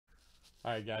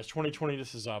All right, guys, 2020,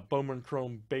 this is Bowman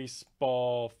Chrome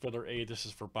Baseball Filler A. This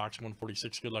is for box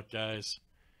 146. Good luck, guys.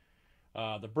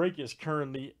 The break is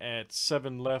currently at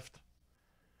 7 left,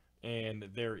 and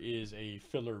there is a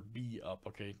filler B up,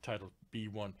 okay, titled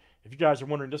B1. If you guys are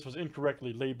wondering, this was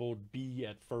incorrectly labeled B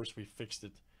at first. We fixed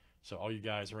it. So all you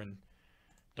guys are in.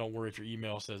 Don't worry if your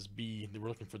email says B. We're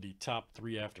looking for the top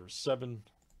 3 after 7.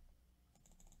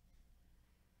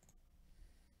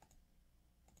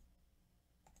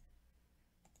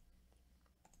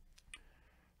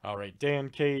 All right,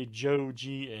 Dan K, Joe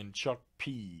G, and Chuck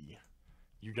P.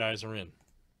 You guys are in.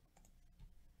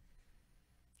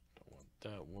 Don't want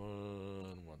that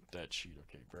one. Want that sheet.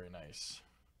 Okay, very nice.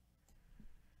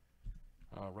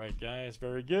 All right, guys,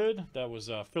 very good. That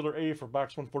was filler A for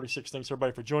box 146. Thanks,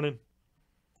 everybody, for joining.